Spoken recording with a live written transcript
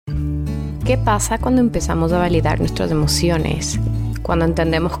¿Qué pasa cuando empezamos a validar nuestras emociones? Cuando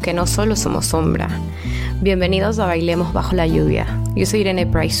entendemos que no solo somos sombra. Bienvenidos a Bailemos Bajo la Lluvia. Yo soy Irene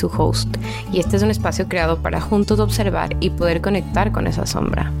Price, su host, y este es un espacio creado para juntos observar y poder conectar con esa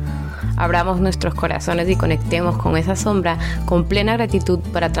sombra. Abramos nuestros corazones y conectemos con esa sombra con plena gratitud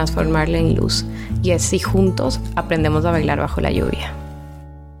para transformarla en luz. Y así juntos aprendemos a bailar bajo la lluvia.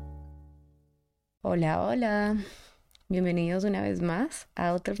 Hola, hola. Bienvenidos una vez más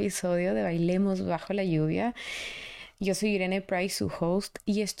a otro episodio de Bailemos Bajo la Lluvia. Yo soy Irene Price, su host,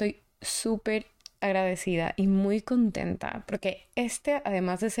 y estoy súper agradecida y muy contenta porque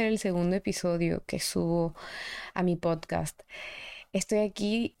además de ser el segundo episodio que subo a mi podcast, estoy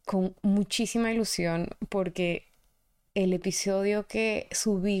aquí con muchísima ilusión porque el episodio que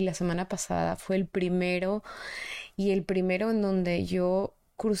subí la semana pasada fue el primero en donde yo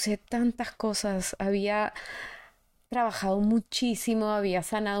crucé tantas cosas. Había trabajado muchísimo, había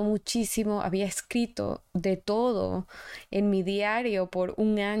sanado muchísimo, había escrito de todo en mi diario por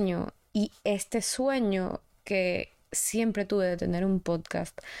un año y este sueño que siempre tuve de tener un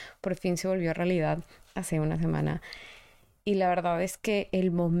podcast por fin se volvió realidad hace una semana. Y la verdad es que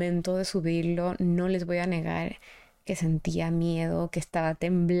el momento de subirlo, no les voy a negar que sentía miedo, que estaba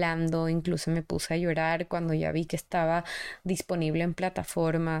temblando, incluso me puse a llorar cuando ya vi que estaba disponible en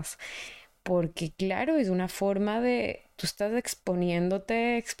plataformas. Porque claro, es una forma de, tú estás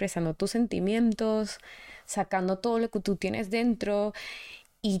exponiéndote, expresando tus sentimientos, sacando todo lo que tú tienes dentro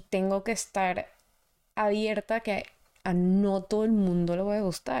y tengo que estar abierta que a no todo el mundo le va a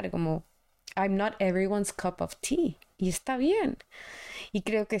gustar, como I'm not everyone's cup of tea y está bien. Y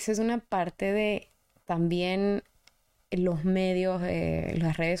creo que esa es una parte de también los medios,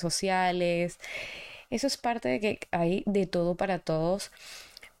 las redes sociales, eso es parte de que hay de todo para todos,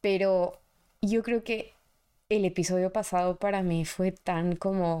 pero yo creo que el episodio pasado para mí fue tan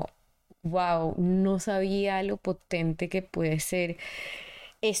como, wow, no sabía lo potente que puede ser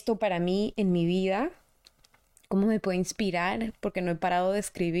esto para mí en mi vida, cómo me puede inspirar, porque no he parado de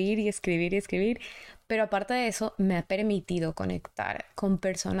escribir y escribir y escribir, pero aparte de eso me ha permitido conectar con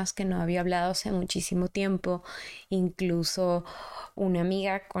personas que no había hablado hace muchísimo tiempo, incluso una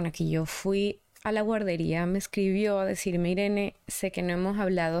amiga con la que yo fui a la guardería me escribió a decirme, Irene, sé que no hemos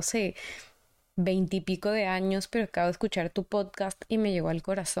hablado hace 20 y pico de años, pero acabo de escuchar tu podcast y me llegó al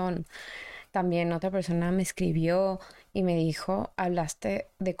corazón. También otra persona me escribió y me dijo, hablaste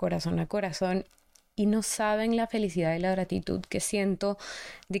de corazón a corazón y no saben la felicidad y la gratitud que siento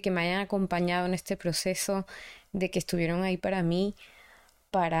de que me hayan acompañado en este proceso, de que estuvieron ahí para mí,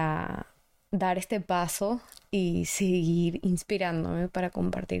 para dar este paso y seguir inspirándome para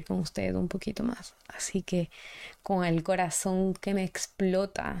compartir con ustedes un poquito más. Así que con el corazón que me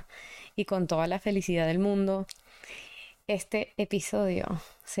explota y con toda la felicidad del mundo, este episodio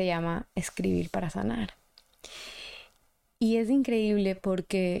se llama Escribir para Sanar. Y es increíble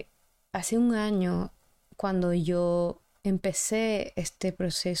porque hace un año, cuando yo empecé este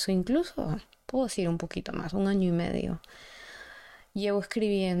proceso, incluso puedo decir un poquito más, 1 año y medio, llevo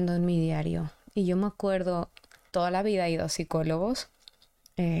escribiendo en mi diario. Y yo me acuerdo, toda la vida he ido a psicólogos,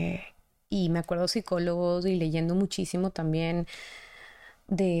 y me acuerdo psicólogos y leyendo muchísimo también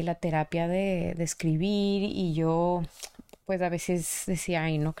de la terapia de escribir, y yo pues a veces decía,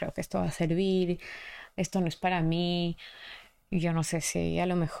 ay, no creo que esto va a servir, esto no es para mí, yo no sé si a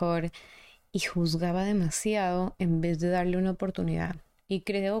lo mejor, y juzgaba demasiado en vez de darle una oportunidad. Y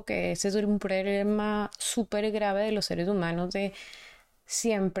creo que ese es un problema súper grave de los seres humanos, de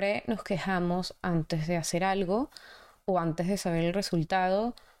siempre nos quejamos antes de hacer algo o antes de saber el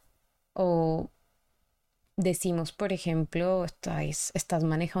resultado, o decimos, por ejemplo, estás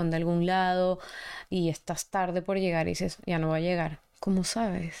manejando a algún lado y estás tarde por llegar y dices, ya no va a llegar. ¿Cómo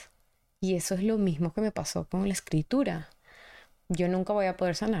sabes? Y eso es lo mismo que me pasó con la escritura. Yo nunca voy a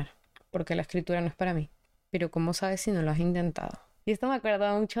poder sanar porque la escritura no es para mí. Pero ¿cómo sabes si no lo has intentado? Y esto me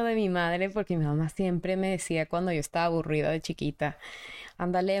acuerda mucho de mi madre porque mi mamá siempre me decía cuando yo estaba aburrida de chiquita,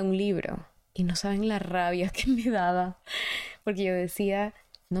 anda, lee un libro. Y no saben la rabia que me daba porque yo decía,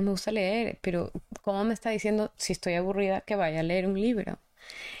 no me gusta leer, pero ¿cómo me está diciendo si estoy aburrida que vaya a leer un libro?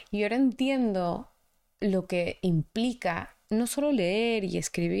 Y ahora entiendo lo que implica no solo leer y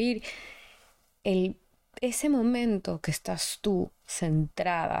escribir, ese momento que estás tú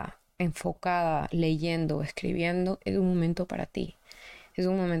centrada, enfocada, leyendo o escribiendo, es un momento para ti. Es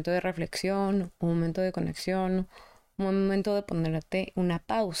un momento de reflexión, un momento de conexión, un momento de ponerte una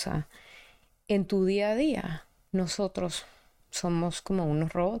pausa en tu día a día. Nosotros somos como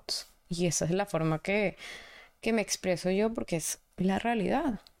unos robots y esa es la forma que me expreso yo porque es la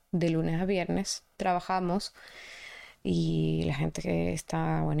realidad. De lunes a viernes trabajamos y la gente que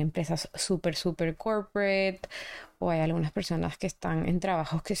está o en empresas súper, súper corporate, o hay algunas personas que están en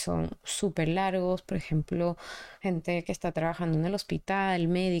trabajos que son súper largos, por ejemplo, gente que está trabajando en el hospital,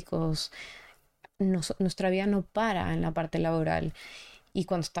 médicos. Nuestra vida no para en la parte laboral, y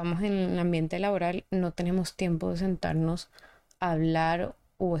cuando estamos en el ambiente laboral no tenemos tiempo de sentarnos a hablar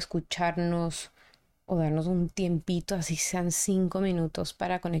o escucharnos o darnos un tiempito, así sean 5 minutos,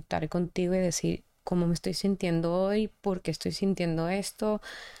 para conectar contigo y decir cómo me estoy sintiendo hoy, por qué estoy sintiendo esto,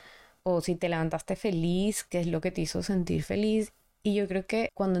 o si te levantaste feliz, qué es lo que te hizo sentir feliz. Y yo creo que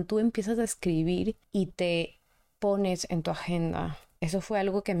cuando tú empiezas a escribir y te pones en tu agenda, eso fue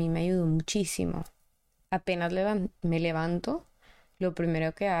algo que a mí me ayudó muchísimo. Apenas me levanto, lo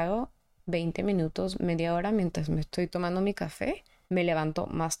primero que hago, 20 minutos, media hora mientras me estoy tomando mi café, me levanto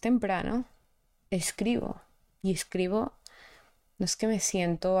más temprano, escribo. Y escribo, no es que me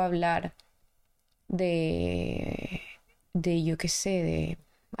siento a hablar de yo qué sé, de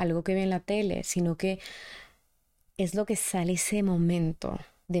algo que vi en la tele, sino que es lo que sale ese momento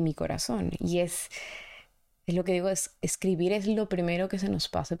de mi corazón. Y es lo que digo, es escribir es lo primero que se nos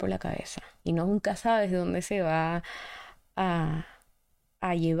pase por la cabeza. Y no nunca sabes de dónde se va a,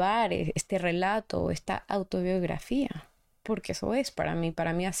 a llevar este relato, esta autobiografía. Porque eso es para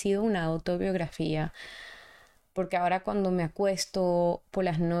mí ha sido una autobiografía. Porque ahora cuando me acuesto por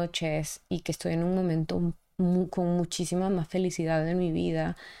las noches y que estoy en un momento con muchísima más felicidad en mi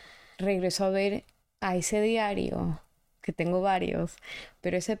vida, regreso a ver a ese diario, que tengo varios,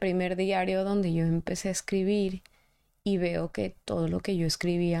 pero ese primer diario donde yo empecé a escribir, y veo que todo lo que yo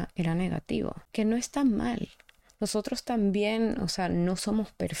escribía era negativo, que no está mal. Nosotros también, o sea, no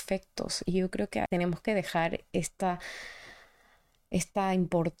somos perfectos, y yo creo que tenemos que dejar esta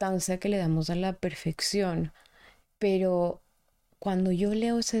importancia que le damos a la perfección. Pero cuando yo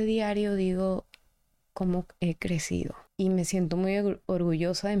leo ese diario digo cómo he crecido, y me siento muy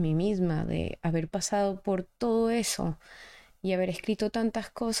orgullosa de mí misma, de haber pasado por todo eso y haber escrito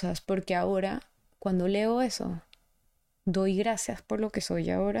tantas cosas, porque ahora cuando leo eso doy gracias por lo que soy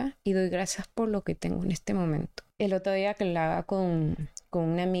ahora y doy gracias por lo que tengo en este momento. El otro día que hablaba con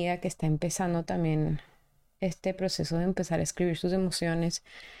una amiga que está empezando también este proceso de empezar a escribir sus emociones,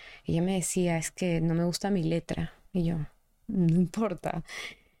 ella me decía, es que no me gusta mi letra. Y yo, no importa.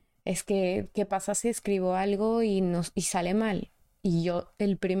 Es que, ¿qué pasa si escribo algo y sale mal? Y yo,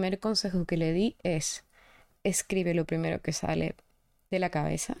 el primer consejo que le di es, escribe lo primero que sale de la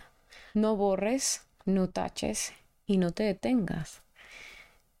cabeza. No borres, no taches y no te detengas.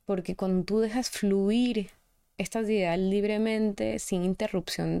 Porque cuando tú dejas fluir estas ideas libremente, sin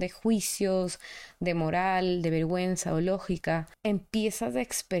interrupción de juicios, de moral, de vergüenza o lógica, empiezas a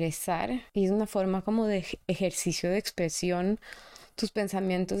expresar, y es una forma como de ejercicio de expresión, tus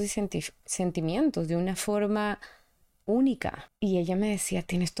pensamientos y sentimientos de una forma única. Y ella me decía,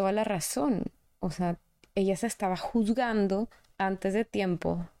 tienes toda la razón. O sea, ella se estaba juzgando antes de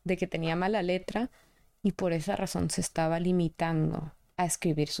tiempo de que tenía mala letra, y por esa razón se estaba limitando a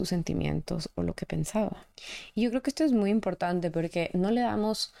escribir sus sentimientos o lo que pensaba. Y yo creo que esto es muy importante porque no le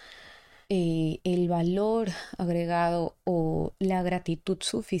damos el valor agregado o la gratitud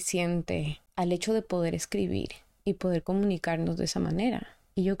suficiente al hecho de poder escribir y poder comunicarnos de esa manera.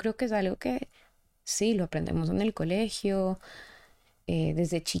 Y yo creo que es algo que sí, lo aprendemos en el colegio,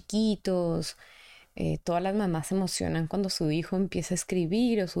 desde chiquitos. Todas las mamás se emocionan cuando su hijo empieza a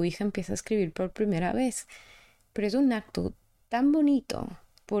escribir o su hija empieza a escribir por primera vez. Pero es un acto tan bonito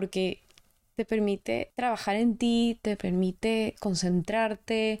porque te permite trabajar en ti, te permite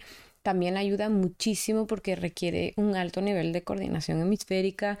concentrarte, también ayuda muchísimo porque requiere un alto nivel de coordinación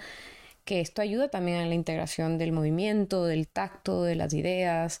hemisférica, que esto ayuda también a la integración del movimiento, del tacto, de las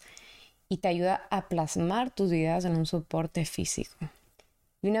ideas, y te ayuda a plasmar tus ideas en un soporte físico.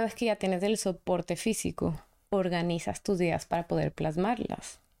 Y una vez que ya tienes el soporte físico, organizas tus ideas para poder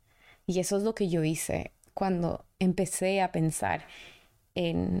plasmarlas. Y eso es lo que yo hice cuando empecé a pensar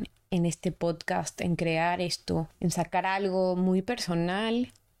en este podcast, en crear esto, en sacar algo muy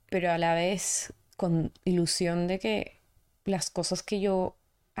personal, pero a la vez con ilusión de que las cosas que yo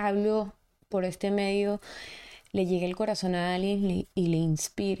hablo por este medio le llegue al corazón a alguien y le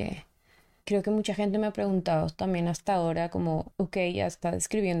inspire. Creo que mucha gente me ha preguntado también hasta ahora como, ok, ya estás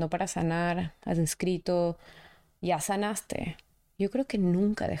escribiendo para sanar, has escrito, ya sanaste. Yo creo que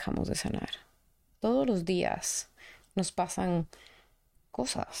nunca dejamos de sanar. Todos los días nos pasan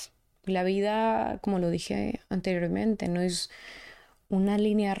cosas. La vida, como lo dije anteriormente, no es una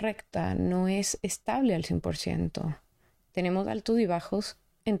línea recta, no es estable al 100%. Tenemos altos y bajos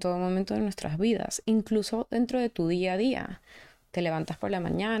en todo momento de nuestras vidas, incluso dentro de tu día a día. Te levantas por la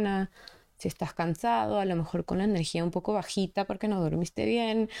mañana, Si estás cansado, a lo mejor con la energía un poco bajita porque no dormiste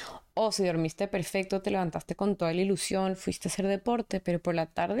bien, o si dormiste perfecto, te levantaste con toda la ilusión, fuiste a hacer deporte, pero por la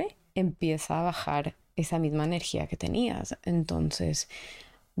tarde empieza a bajar esa misma energía que tenías. Entonces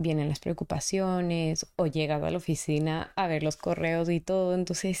vienen las preocupaciones o llegas a la oficina a ver los correos y todo.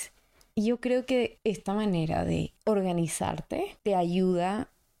 Entonces yo creo que esta manera de organizarte te ayuda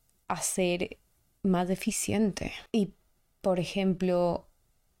a ser más eficiente. Y por ejemplo,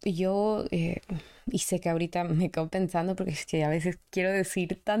 yo, y sé que ahorita me quedo pensando porque es que a veces quiero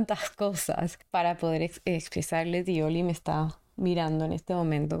decir tantas cosas para poder expresarles, y Oli me está mirando en este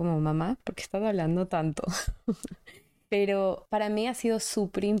momento como mamá, ¿por qué estás hablando tanto? Pero para mí ha sido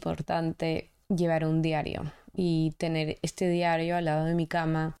súper importante llevar un diario y tener este diario al lado de mi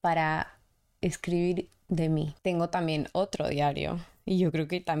cama para escribir de mí. Tengo también otro diario y yo creo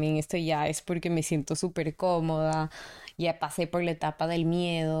que también esto ya es porque me siento súper cómoda. Ya pasé por la etapa del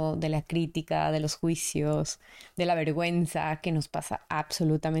miedo, de la crítica, de los juicios, de la vergüenza que nos pasa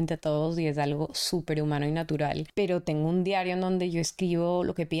absolutamente a todos y es algo súper humano y natural. Pero tengo un diario en donde yo escribo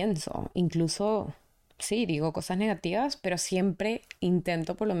lo que pienso, incluso sí, digo cosas negativas, pero siempre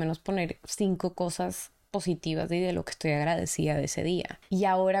intento por lo menos poner 5 cosas positivas de lo que estoy agradecida de ese día. Y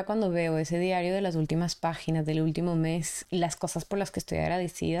ahora cuando veo ese diario de las últimas páginas del último mes, las cosas por las que estoy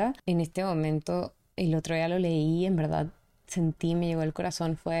agradecida, en este momento, el otro día lo leí, en verdad sentí, me llegó al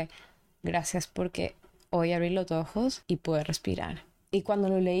corazón, fue gracias porque hoy abrí los ojos y pude respirar. Y cuando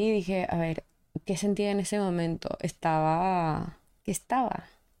lo leí dije, a ver, ¿qué sentía en ese momento? Estaba.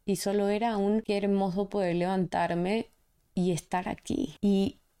 Y solo era un qué hermoso poder levantarme y estar aquí.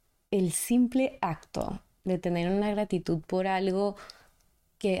 Y el simple acto de tener una gratitud por algo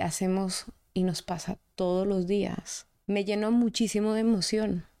que hacemos y nos pasa todos los días me llenó muchísimo de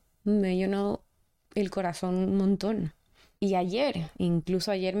emoción. Me llenó el corazón un montón. Y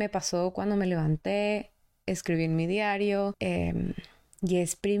incluso ayer me pasó cuando me levanté, escribí en mi diario, y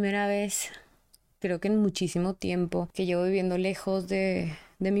es primera vez, creo que en muchísimo tiempo, que llevo viviendo lejos de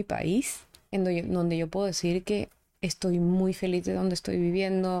mi país, donde yo puedo decir que estoy muy feliz de donde estoy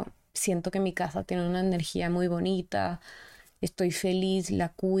viviendo. Siento que mi casa tiene una energía muy bonita. Estoy feliz, la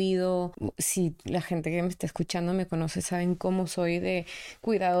cuido. Si la gente que me está escuchando me conoce, saben cómo soy de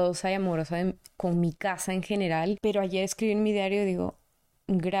cuidadosa y amorosa con mi casa en general. Pero ayer escribí en mi diario y digo,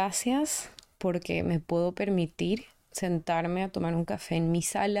 gracias porque me puedo permitir sentarme a tomar un café en mi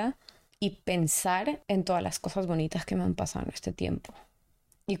sala y pensar en todas las cosas bonitas que me han pasado en este tiempo.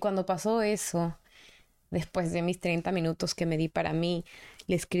 Y cuando pasó eso, después de mis 30 minutos que me di para mí,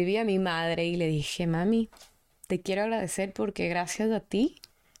 le escribí a mi madre y le dije, mami, te quiero agradecer porque gracias a ti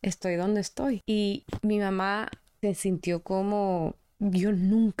estoy donde estoy. Y mi mamá se sintió como, yo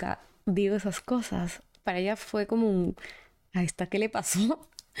nunca digo esas cosas. Para ella fue como un, ¿a esta qué le pasó?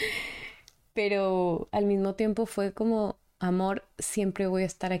 Pero al mismo tiempo fue como, amor, siempre voy a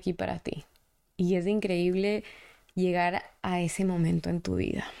estar aquí para ti. Y es increíble llegar a ese momento en tu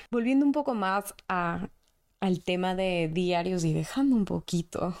vida. Volviendo un poco más al tema de diarios y dejando un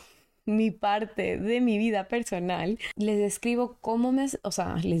poquito mi parte de mi vida personal, les describo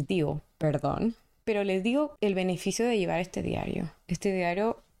les digo, pero les digo el beneficio de llevar este diario. Este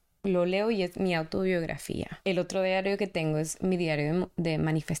diario lo leo y es mi autobiografía. El otro diario que tengo es mi diario de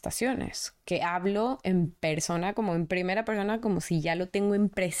manifestaciones, que hablo en persona, como en primera persona, como si ya lo tengo en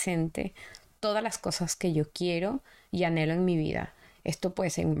presente, todas las cosas que yo quiero y anhelo en mi vida. Esto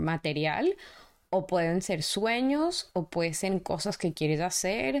puede ser material, o pueden ser sueños, o pueden ser cosas que quieres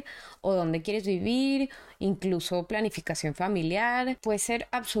hacer, o dónde quieres vivir, incluso planificación familiar. Puede ser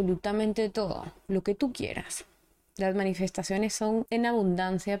absolutamente todo, lo que tú quieras. Las manifestaciones son en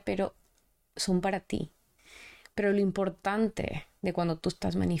abundancia, pero son para ti. Pero lo importante de cuando tú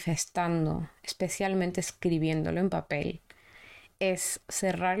estás manifestando, especialmente escribiéndolo en papel, es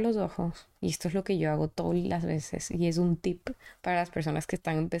cerrar los ojos. Y esto es lo que yo hago todas las veces. Y es un tip para las personas que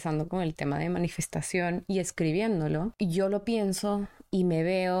están empezando con el tema de manifestación y escribiéndolo. Y yo lo pienso y me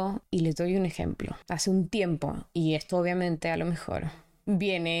veo y les doy un ejemplo. Hace un tiempo, y esto obviamente a lo mejor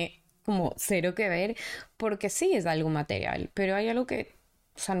viene como cero que ver, porque sí es algo material, pero hay algo que,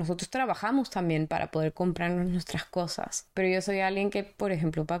 o sea, nosotros trabajamos también para poder comprarnos nuestras cosas. Pero yo soy alguien que, por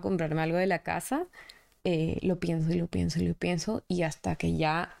ejemplo, para comprarme algo de la casa, lo pienso y hasta que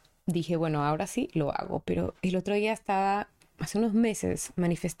ya dije, bueno, ahora sí lo hago. Pero el otro día estaba, hace unos meses,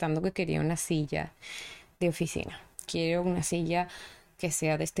 manifestando que quería una silla de oficina. Quiero una silla que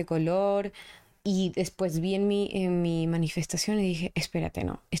sea de este color. Y después vi en mi manifestación y dije, espérate,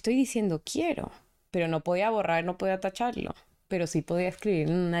 no, estoy diciendo quiero, pero no podía borrar, no podía tacharlo, pero sí podía escribir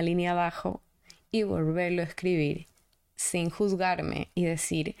en una línea abajo y volverlo a escribir sin juzgarme y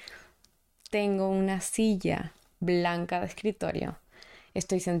decir, tengo una silla blanca de escritorio.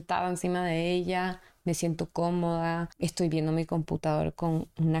 Estoy sentada encima de ella, me siento cómoda, estoy viendo mi computador con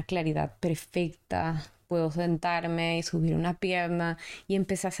una claridad perfecta. Puedo sentarme y subir una pierna y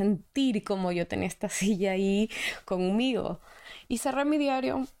empecé a sentir como yo tenía esta silla ahí conmigo. Y cerré mi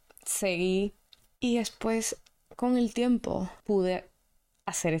diario, seguí y después con el tiempo pude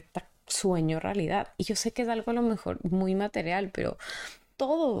hacer este sueño realidad. Y yo sé que es algo a lo mejor muy material, pero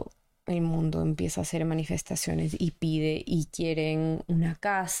todo el mundo empieza a hacer manifestaciones y pide y quieren una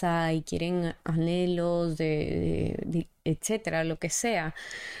casa y quieren anhelos de etcétera, lo que sea.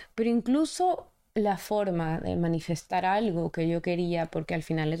 Pero incluso la forma de manifestar algo que yo quería, porque al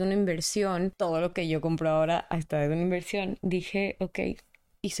final es una inversión, todo lo que yo compro ahora hasta es una inversión, dije, ok,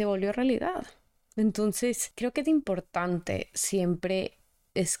 y se volvió realidad. Entonces, creo que es importante siempre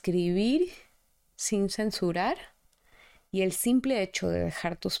escribir sin censurar, y el simple hecho de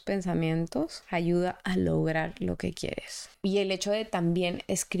dejar tus pensamientos ayuda a lograr lo que quieres. Y el hecho de también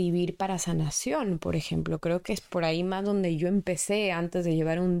escribir para sanación, por ejemplo, creo que es por ahí más donde yo empecé antes de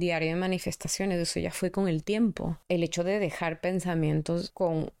llevar un diario de manifestaciones. Eso ya fue con el tiempo. El hecho de dejar pensamientos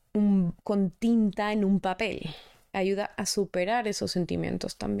con tinta en un papel ayuda a superar esos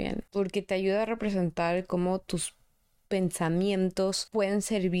sentimientos también, porque te ayuda a representar cómo tus pensamientos pueden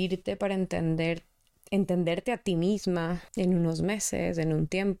servirte para entenderte a ti misma en unos meses, en un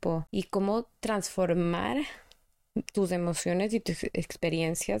tiempo, y cómo transformar tus emociones y tus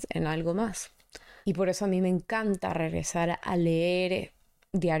experiencias en algo más. Y por eso a mí me encanta regresar a leer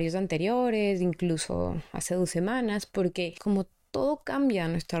diarios anteriores, incluso hace 2 semanas, porque como todo cambia a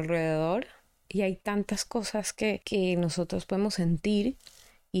nuestro alrededor y hay tantas cosas que nosotros podemos sentir,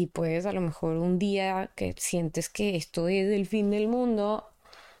 y pues a lo mejor un día que sientes que esto es el fin del mundo,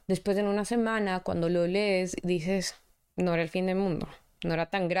 después en una semana cuando lo lees dices, no era el fin del mundo, no era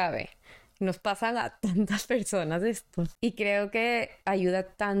tan grave. Nos pasan a tantas personas esto. Y creo que ayuda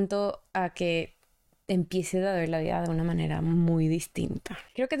tanto a que empieces a ver la vida de una manera muy distinta.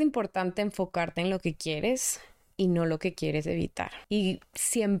 Creo que es importante enfocarte en lo que quieres y no lo que quieres evitar. Y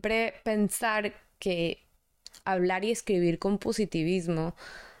siempre pensar que hablar y escribir con positivismo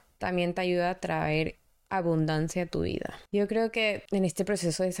también te ayuda a traer abundancia a tu vida. Yo creo que en este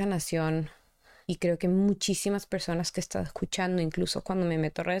proceso de sanación, y creo que muchísimas personas que están escuchando, incluso cuando me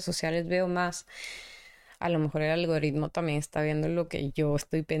meto a redes sociales veo más, a lo mejor el algoritmo también está viendo lo que yo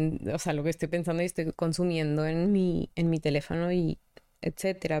estoy, lo que estoy pensando y estoy consumiendo en mi teléfono y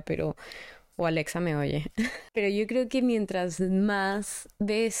etcétera, pero o Alexa me oye. Pero yo creo que mientras más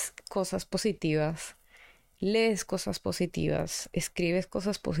ves cosas positivas, lees cosas positivas, escribes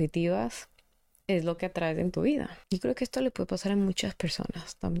cosas positivas, es lo que atraes en tu vida. Y creo que esto le puede pasar a muchas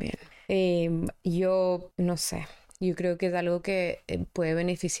personas también. Yo no sé, yo creo que es algo que puede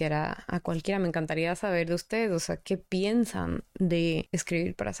beneficiar a cualquiera. Me encantaría saber de ustedes, o sea, qué piensan de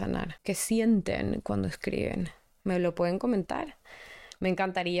escribir para sanar, qué sienten cuando escriben. Me lo pueden comentar. Me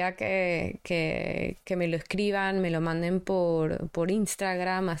encantaría que me lo escriban, me lo manden por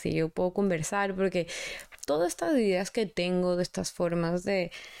Instagram, así yo puedo conversar, porque todas estas ideas que tengo, de estas formas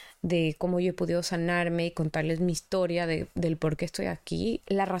de cómo yo he podido sanarme y contarles mi historia del por qué estoy aquí,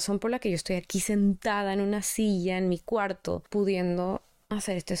 la razón por la que yo estoy aquí sentada en una silla en mi cuarto, pudiendo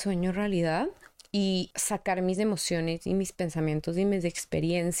hacer este sueño realidad y sacar mis emociones y mis pensamientos y mis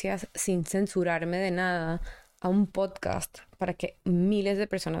experiencias sin censurarme de nada a un podcast para que miles de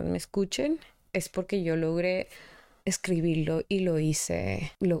personas me escuchen, es porque yo logré escribirlo y lo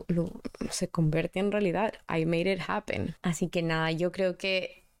hice, se convierte en realidad. I made it happen. Así que nada, yo creo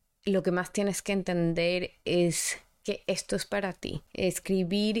que lo que más tienes que entender es que esto es para ti.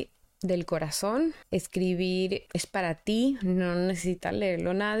 Escribir del corazón, escribir es para ti, no necesita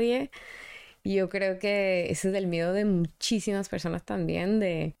leerlo nadie. Yo creo que ese es el miedo de muchísimas personas también,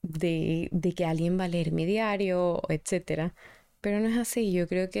 de que alguien va a leer mi diario, etcétera. Pero no es así. Yo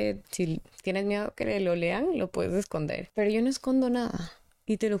creo que si tienes miedo que lo lean, lo puedes esconder. Pero yo no escondo nada.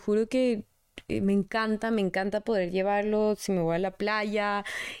 Y te lo juro que me encanta poder llevarlo. Si me voy a la playa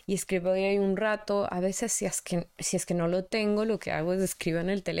y escribo ahí un rato, a veces si es que no lo tengo, lo que hago es escribo en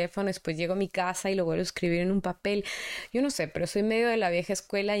el teléfono, después llego a mi casa y lo vuelvo a escribir en un papel. Yo no sé, pero soy medio de la vieja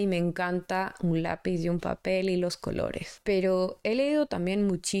escuela y me encanta un lápiz y un papel y los colores. Pero he leído también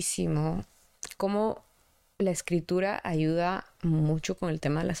muchísimo cómo la escritura ayuda mucho con el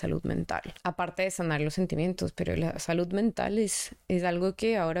tema de la salud mental, aparte de sanar los sentimientos, pero la salud mental es algo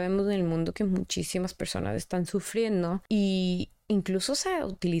que ahora vemos en el mundo que muchísimas personas están sufriendo, y incluso se ha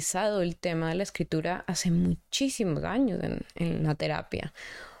utilizado el tema de la escritura hace muchísimos años en la terapia,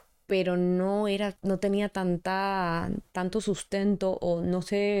 pero no tenía tanto sustento, o no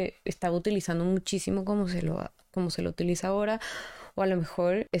se estaba utilizando muchísimo como se lo utiliza ahora, o a lo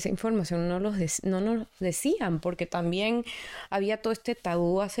mejor esa información no nos decían, porque también había todo este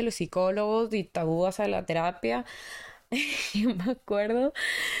tabú hacia los psicólogos y tabú hacia la terapia. Yo me acuerdo,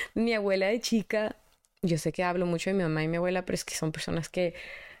 mi abuela de chica, yo sé que hablo mucho de mi mamá y mi abuela, pero es que son personas que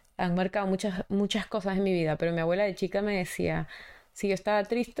han marcado muchas cosas en mi vida, pero mi abuela de chica me decía, si yo estaba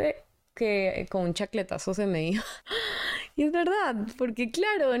triste, que con un chacletazo se me iba. Y es verdad, porque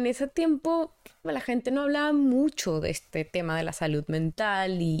claro, en ese tiempo la gente no hablaba mucho de este tema de la salud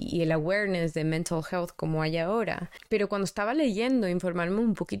mental y el awareness de mental health como hay ahora. Pero cuando estaba leyendo, informarme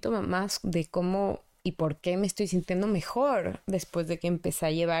un poquito más de cómo y por qué me estoy sintiendo mejor después de que empecé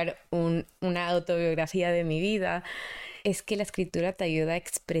a llevar una autobiografía de mi vida, es que la escritura te ayuda a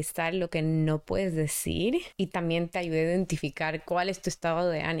expresar lo que no puedes decir y también te ayuda a identificar cuál es tu estado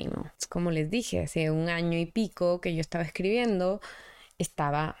de ánimo. Es como les dije, hace 1 año y pico que yo estaba escribiendo,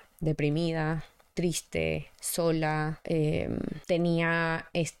 estaba deprimida, triste, sola, tenía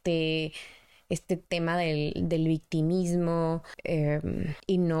este tema del victimismo,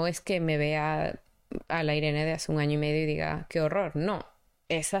 y no es que me vea a la Irene de hace 1 año y medio y diga, qué horror, no.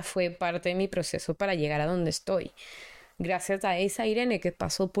 Esa fue parte de mi proceso para llegar a donde estoy. Gracias a esa Irene que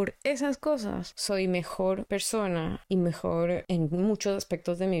pasó por esas cosas, soy mejor persona y mejor en muchos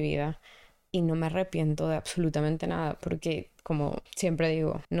aspectos de mi vida. Y no me arrepiento de absolutamente nada, porque, como siempre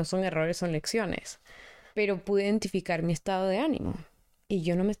digo, no son errores, son lecciones. Pero pude identificar mi estado de ánimo. Y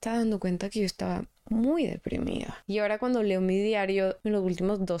yo no me estaba dando cuenta que yo estaba muy deprimida. Y ahora cuando leo mi diario en los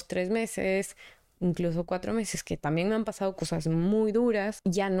últimos 2-3 meses, incluso 4 meses, que también me han pasado cosas muy duras,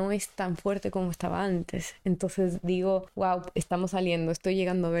 ya no es tan fuerte como estaba antes. Entonces digo, wow, estamos saliendo, estoy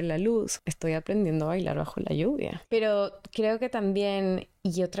llegando a ver la luz, estoy aprendiendo a bailar bajo la lluvia. Pero creo que también,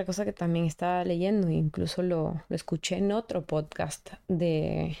 y otra cosa que también estaba leyendo, incluso lo escuché en otro podcast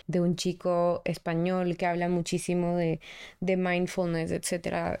de un chico español que habla muchísimo de mindfulness,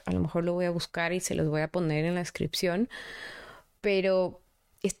 etcétera. A lo mejor lo voy a buscar y se los voy a poner en la descripción. Pero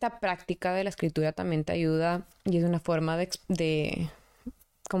esta práctica de la escritura también te ayuda, y es una forma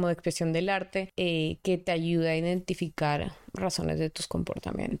como de expresión del arte, que te ayuda a identificar razones de tus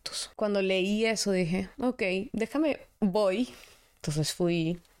comportamientos. Cuando leí eso dije, ok, voy. Entonces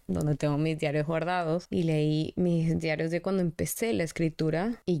fui donde tengo mis diarios guardados y leí mis diarios de cuando empecé la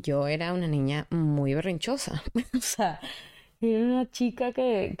escritura, y yo era una niña muy berrinchosa. O sea, era una chica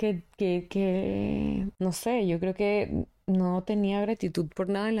que no sé, yo creo que no tenía gratitud por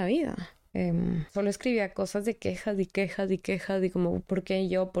nada en la vida. Solo escribía cosas de quejas y quejas y quejas y como ¿por qué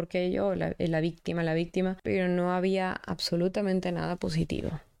yo? ¿Por qué yo? La víctima, pero no había absolutamente nada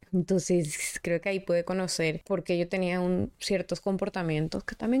positivo. Entonces creo que ahí pude conocer por qué yo tenía ciertos comportamientos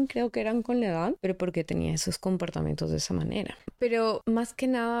que también creo que eran con la edad, pero por qué tenía esos comportamientos de esa manera. Pero más que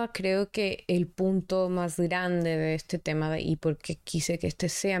nada creo que el punto más grande de este tema y por qué quise que este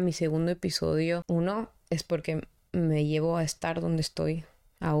sea mi segundo episodio, uno, es porque me llevo a estar donde estoy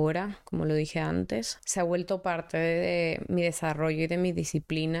ahora, como lo dije antes. Se ha vuelto parte de mi desarrollo y de mi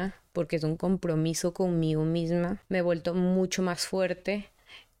disciplina porque es un compromiso conmigo misma. Me he vuelto mucho más fuerte.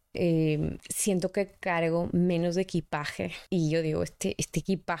 Siento que cargo menos de equipaje, y yo digo, este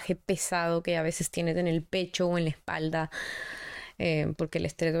equipaje pesado que a veces tienes en el pecho o en la espalda, porque el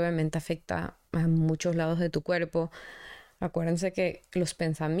estrés obviamente afecta a muchos lados de tu cuerpo. Acuérdense que los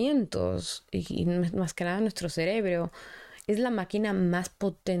pensamientos y más que nada nuestro cerebro es la máquina más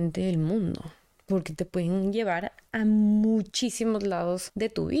potente del mundo, porque te pueden llevar a muchísimos lados de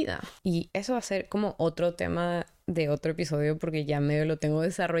tu vida. Y eso va a ser como otro tema de otro episodio, porque ya medio lo tengo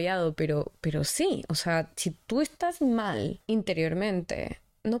desarrollado, pero sí, o sea, si tú estás mal interiormente,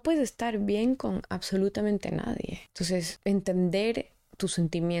 no puedes estar bien con absolutamente nadie. Entonces, entender tus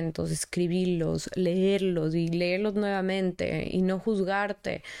sentimientos, escribirlos, leerlos y leerlos nuevamente y no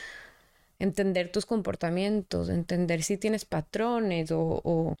juzgarte, entender tus comportamientos, entender si tienes patrones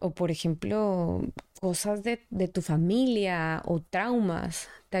o por ejemplo, cosas de tu familia o traumas,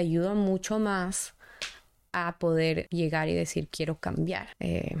 te ayuda mucho más a poder llegar y decir quiero cambiar,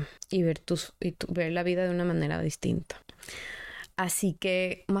 y ver la vida de una manera distinta. Así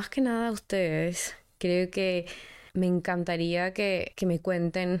que más que nada ustedes, creo que me encantaría que me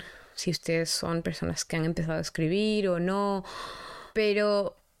cuenten si ustedes son personas que han empezado a escribir o no,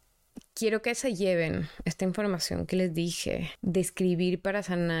 pero quiero que se lleven esta información que les dije de escribir para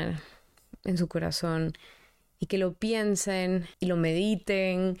sanar en su corazón, y que lo piensen y lo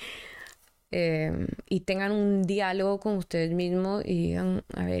mediten, y tengan un diálogo con ustedes mismos y digan,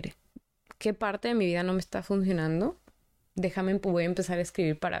 a ver, ¿qué parte de mi vida no me está funcionando? voy a empezar a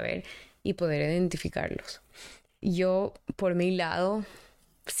escribir para ver y poder identificarlos. Yo, por mi lado,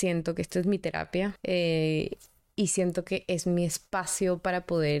 siento que esto es mi terapia y siento que es mi espacio para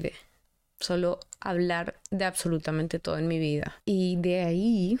poder solo hablar de absolutamente todo en mi vida. Y de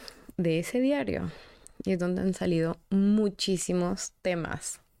ahí, de ese diario, es donde han salido muchísimos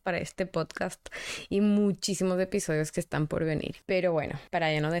temas para este podcast y muchísimos episodios que están por venir. Pero bueno,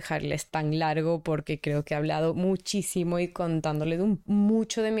 para ya no dejarles tan largo, porque creo que he hablado muchísimo y contándoles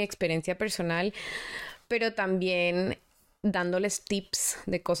mucho de mi experiencia personal, pero también dándoles tips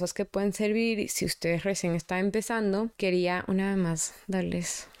de cosas que pueden servir si ustedes recién están empezando. Quería una vez más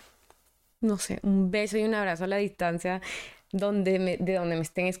darles, no sé, un beso y un abrazo a la distancia de donde me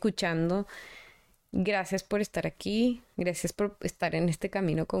estén escuchando. Gracias por estar aquí, gracias por estar en este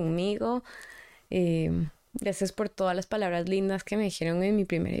camino conmigo, gracias por todas las palabras lindas que me dijeron en mi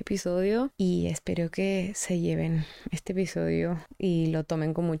primer episodio y espero que se lleven este episodio y lo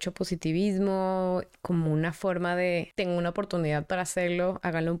tomen con mucho positivismo, como una forma de, tengo una oportunidad para hacerlo,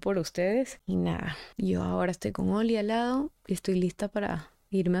 háganlo por ustedes. Y nada, yo ahora estoy con Oli al lado y estoy lista para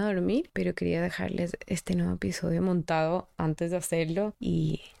irme a dormir, pero quería dejarles este nuevo episodio montado antes de hacerlo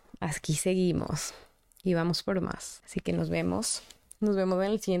y aquí seguimos y vamos por más. Así que nos vemos en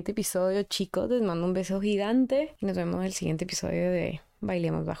el siguiente episodio, chicos. Les mando un beso gigante y nos vemos en el siguiente episodio de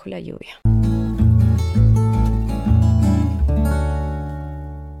Bailemos Bajo la Lluvia.